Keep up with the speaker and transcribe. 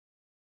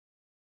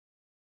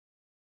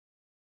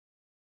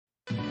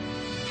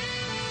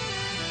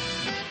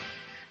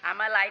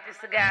I'ma light the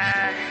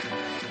cigar.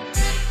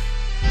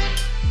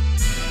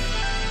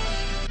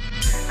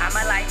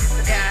 I'ma light the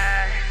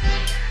cigar.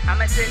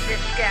 I'ma sip this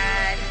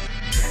cigar.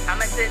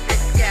 I'ma sip this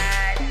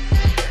cigar.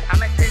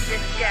 I'ma sip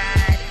this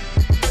cigar.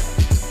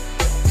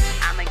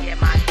 I'ma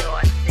get my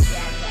thoughts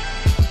together.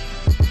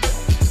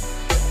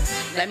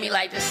 Let me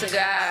light the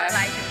cigar.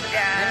 Light the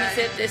cigar. Let me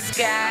sip this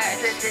cigar.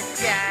 Sip this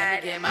cigar.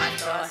 Let me get my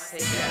thoughts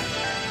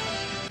together.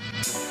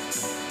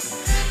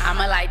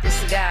 I'ma light the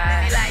cigar.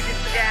 Let me light the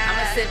cigar.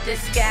 I'ma sip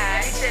this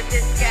cigar. Sip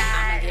this cigar.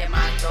 I'ma get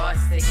my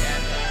thoughts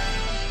together.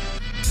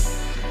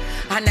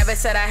 I never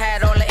said I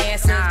had all the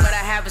answers, but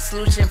I have a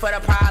solution for the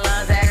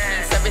problems that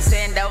keep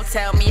servicing. Don't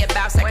tell me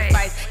about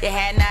sacrifice. You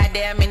had an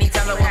idea many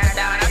times I walked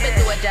down. I've been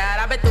through a job,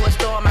 I've been through a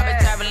storm, I've been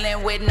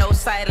traveling with no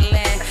sight of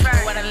land.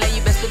 But when I lay,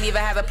 you best believe I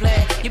have a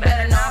plan. You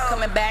better know I'm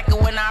coming back, and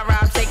when I ride,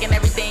 I'm taking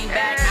everything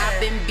back. I've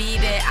been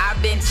beaten,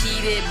 I've been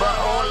cheated, but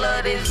all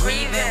of this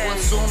grieving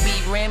will soon be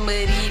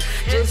remedied.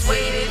 Just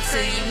wait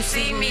until you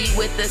see me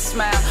with a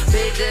smile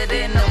bigger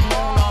than the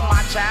moon. All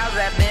my trials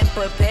have been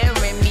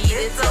preparing me.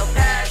 It's a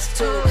past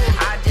too.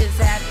 I just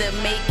have to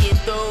make it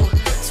through.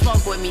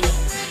 Smoke with me.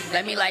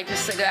 Let me light the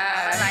cigar.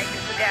 Light the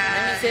cigar.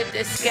 Let me sip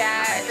this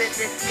cigar. Sip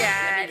this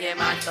cigar. Let me get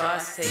my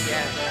thoughts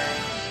together.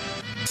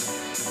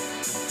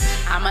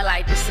 I'ma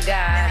light the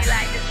cigar. Let me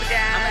light the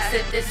cigar. I'ma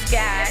sip this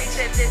cigar.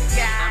 Sip this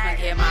cigar.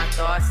 I'ma get my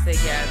thoughts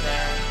together.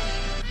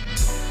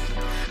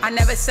 I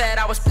never said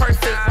I was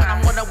perfect, but I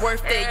wasn't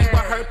worth it. You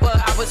were hurt,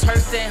 but I was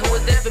hurting. Who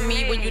was there for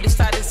me when you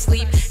decided to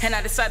sleep? And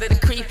I decided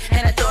to creep,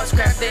 and the thoughts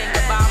crept in.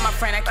 Goodbye, my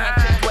friend, I can't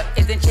change what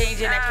isn't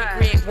changing. I can't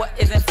create what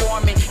isn't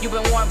forming. You've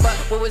been warned, but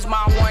what was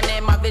my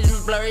warning? My vision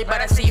was blurry,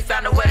 but I see you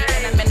found a way.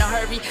 And I'm in a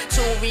hurry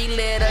to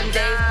relive them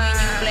days when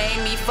you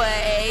blamed me for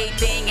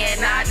everything,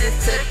 and I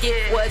just took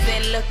it.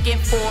 Wasn't looking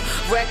for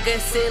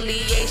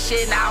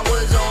reconciliation. I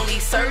was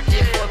only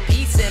searching for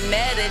peace and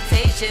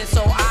meditation. So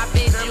I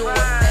bid you a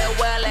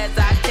farewell as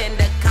I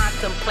tender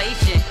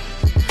contemplation.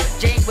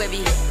 Drink with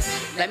me.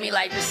 Let me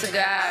light the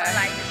cigar.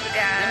 Light the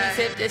cigar. Let me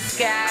sip this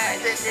cigar.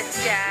 Sip this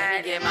cigar.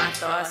 Let me get my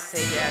thoughts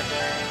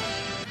together.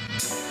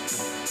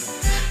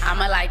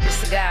 I'ma light the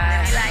cigar.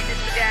 Let me light the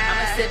cigar.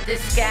 I'ma sip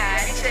this cigar.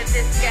 Sip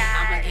this cigar.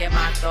 I'ma get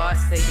my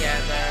thoughts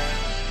together.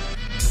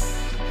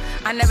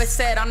 I never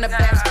said I'm the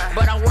best,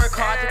 but I work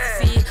hard to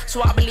succeed.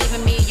 So I believe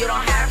in me, you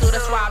don't have to.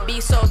 That's why I be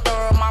so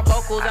thorough in my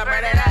vocals. I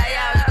read it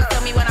out. You can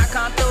tell me when I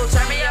come through.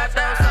 Turn me up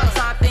though.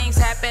 Sometimes things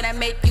happen and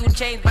make you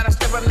change, but I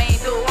still remain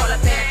through all the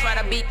pain. Try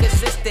to be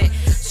consistent.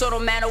 So no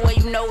matter what,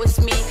 you know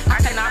it's me.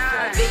 I cannot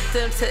fall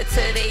victim to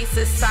today's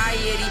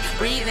society.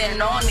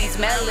 Breathing on these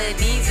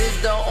melodies is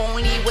the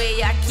only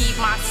way I keep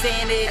my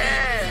sanity.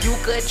 You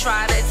could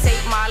try to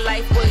take my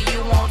life